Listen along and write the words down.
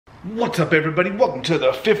What's up, everybody? Welcome to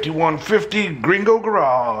the 5150 Gringo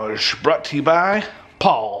Garage, brought to you by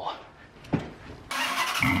Paul.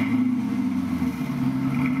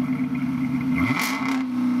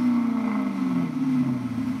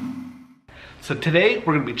 So today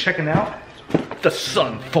we're going to be checking out the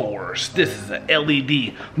Sunforce. This is an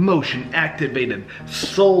LED motion activated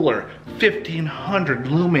solar 1500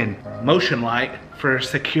 lumen motion light for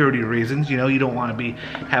security reasons. You know, you don't want to be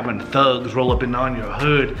having thugs roll up in on your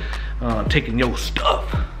hood taking your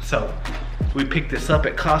stuff. So we picked this up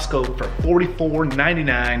at Costco for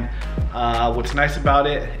 $44.99. What's nice about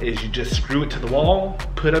it is you just screw it to the wall,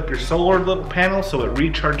 put up your solar little panel so it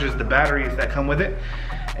recharges the batteries that come with it,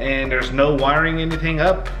 and there's no wiring anything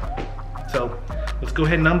up. So let's go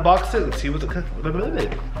ahead and unbox it and see what's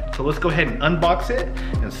So let's go ahead and unbox it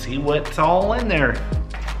and see what's all in there.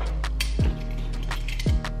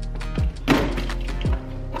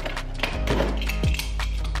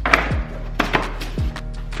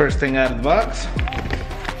 First thing out of the box,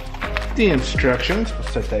 the instructions. We'll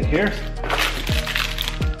set that here.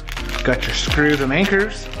 Got your screws and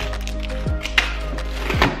anchors.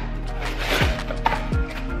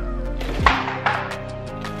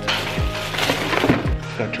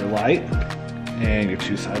 Got your light and your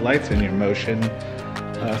two side lights and your motion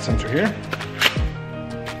sensor here.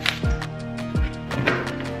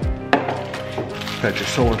 Got your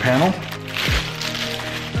solar panel.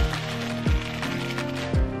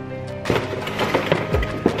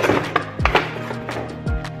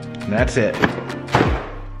 And that's it.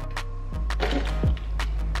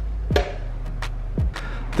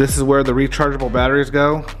 This is where the rechargeable batteries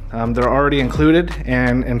go. They're already included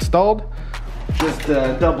and installed. Just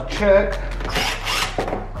double check.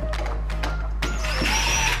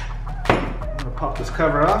 I'm gonna pop this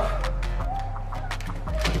cover off.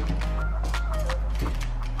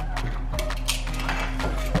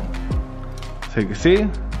 So you can see, you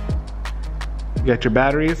got your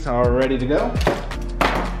batteries all ready to go.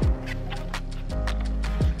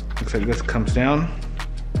 Looks like this comes down.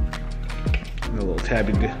 A little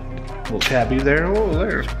tabby there. Oh,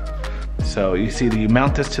 there. So you see that you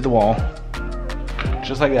mount this to the wall,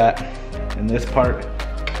 just like that, and this part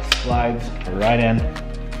slides right in.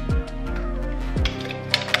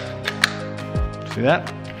 See that?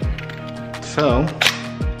 So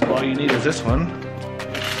all you need is this one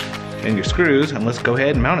and your screws, and let's go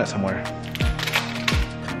ahead and mount it somewhere.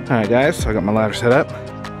 All right, guys, so I got my ladder set up.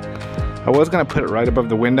 I was gonna put it right above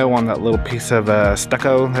the window on that little piece of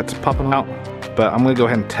stucco that's popping out, but I'm gonna go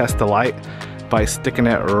ahead and test the light by sticking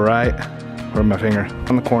it right where my finger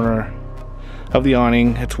on the corner of the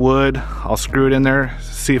awning. It's wood. I'll screw it in there,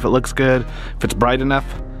 see if it looks good. If it's bright enough,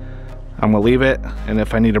 I'm gonna leave it, and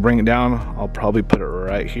if I need to bring it down, I'll probably put it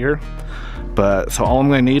right here. But so all I'm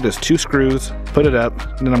gonna need is two screws, put it up,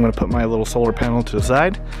 and then I'm gonna put my little solar panel to the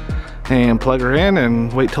side and plug her in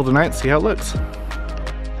and wait till tonight and see how it looks.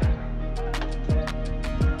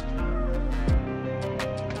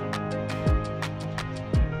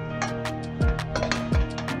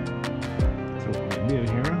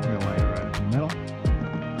 Here, I'm gonna lay it right up in the middle.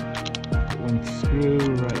 Put one screw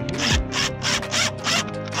right here.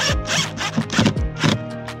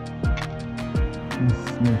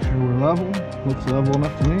 Let's make sure we're level. Looks level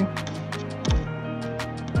enough to me.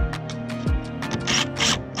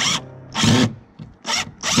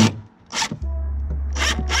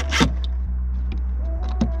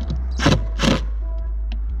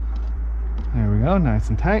 There we go, nice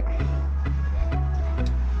and tight.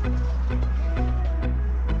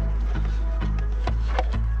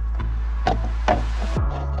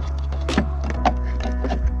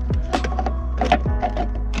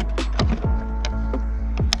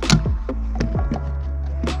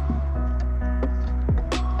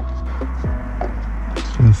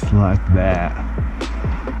 Just like that.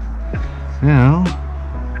 Now,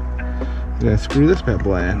 we gotta screw this bad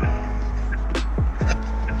boy in.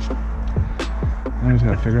 I just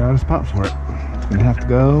gotta figure out a spot for it. It's gonna have to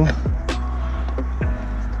go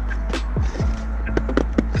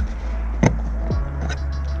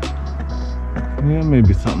yeah,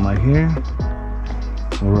 maybe something like here.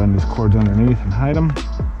 We'll run these cords underneath and hide them.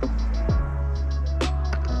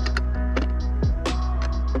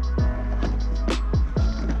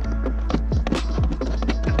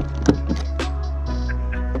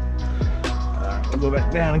 Go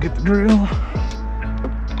back down and get the drill.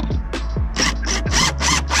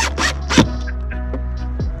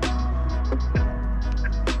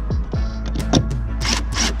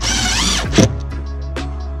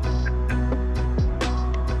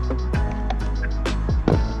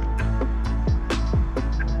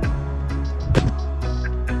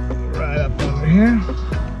 here.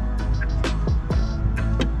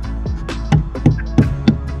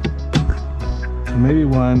 maybe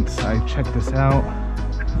once I check this out,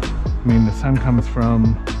 I mean the sun comes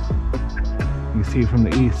from, you see from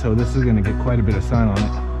the east, so this is going to get quite a bit of sun on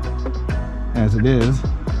it. As it is,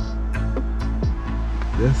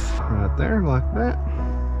 this right there like that.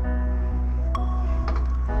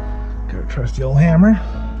 Got a trusty old hammer.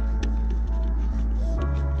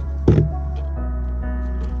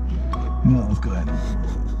 No, let's go ahead.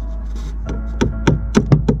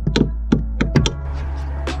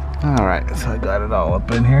 Alright, so I got it all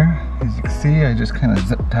up in here. As you can see, I just kind of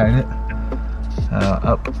zip tied it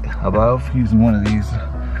up above using one of these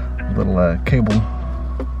little cable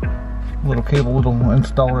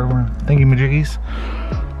installer thingy majiggies.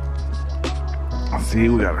 See,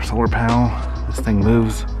 we got our solar panel. This thing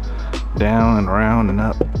moves down and around and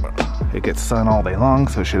up. It gets sun all day long,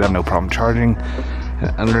 so it should have no problem charging.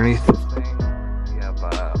 And underneath this thing, you have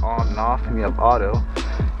on and off, and you have auto.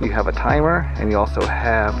 You have a timer, and you also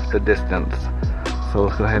have the distance. So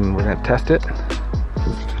let's go ahead and we're gonna test it.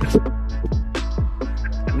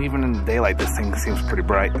 And even in the daylight, this thing seems pretty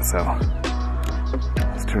bright, so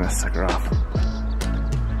let's turn this sucker off.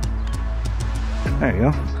 There you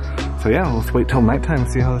go. So yeah, let's wait till nighttime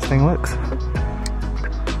and see how this thing looks.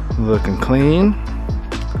 Looking clean.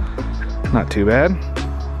 Not too bad.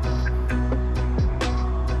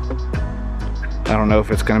 I don't know if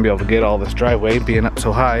it's gonna be able to get all this driveway being up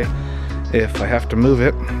so high. If I have to move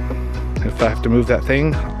it, if I have to move that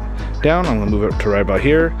thing down, I'm gonna move it to right about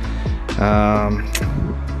here.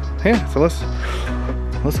 Yeah, so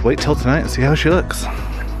let's wait till tonight and see how she looks.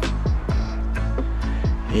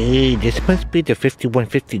 Hey, this must be the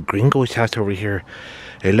 5150 Gringo's house over here.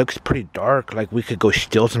 It looks pretty dark, like we could go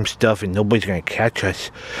steal some stuff and nobody's gonna catch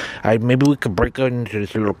us. Maybe we could break into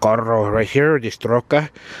this little carro right here, this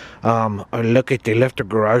troca. Look, they left the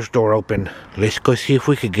garage door open. Let's go see if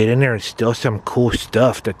we could get in there and steal some cool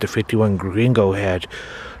stuff that the 51 Gringo had.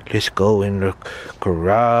 Let's go in the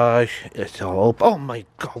garage. It's all open. Oh my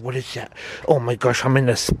god, what is that? Oh my gosh, I'm in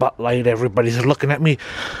the spotlight. Everybody's looking at me.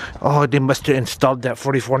 Oh, they must have installed that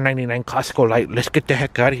 $44.99 Costco light. Let's get the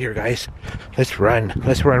heck out of here, guys. Let's run.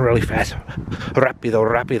 Let's run really fast. Rápido,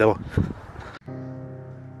 rápido.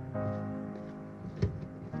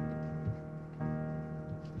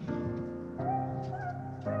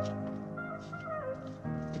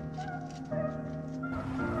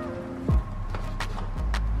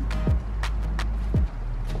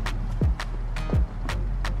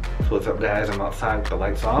 So what's up, guys? I'm outside with the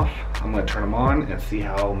lights off. I'm gonna turn them on and see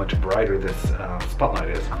how much brighter this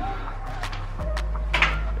spotlight is.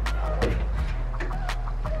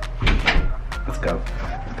 Let's go.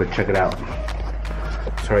 But check it out.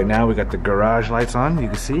 So right now we got the garage lights on, you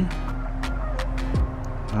can see.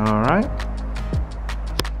 All right.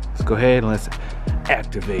 Let's go ahead and let's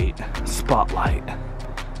activate spotlight.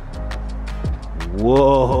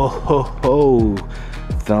 Whoa,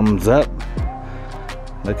 thumbs up.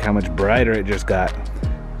 Look how much brighter it just got.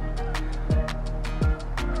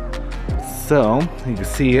 So you can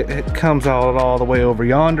see it comes out all the way over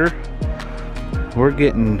yonder. We're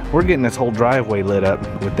getting this whole driveway lit up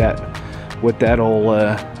with that old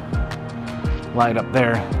light up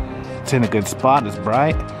there. It's in a good spot. It's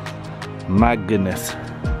bright. My goodness,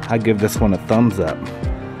 I give this one a thumbs up.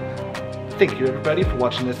 Thank you everybody for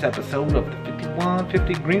watching this episode of the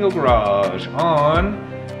 5150 Gringo Garage on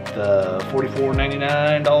the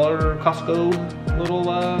 $44.99 Costco little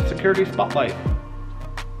security spotlight.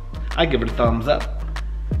 I give it a thumbs up.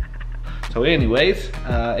 So anyways,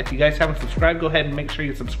 if you guys haven't subscribed, go ahead and make sure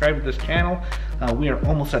you subscribe to this channel. We are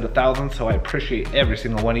almost at 1,000, so I appreciate every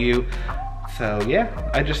single one of you. So yeah,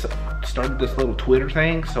 I just started this little Twitter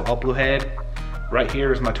thing, so I'll go ahead. Right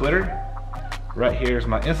here is my Twitter. Right here is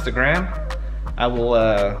my Instagram. I will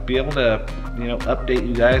be able to, update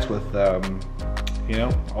you guys with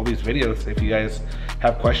all these videos. If you guys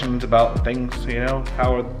have questions about things,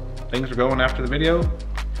 how things are going after the video,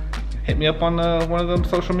 hit me up on one of them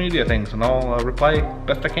social media things and I'll reply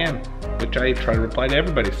best I can, which I try to reply to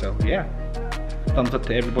everybody. So yeah, thumbs up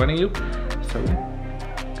to every one of you. So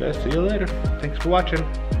guys, see you later. Thanks for watching.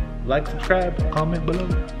 Like, subscribe, comment below.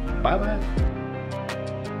 Bye bye.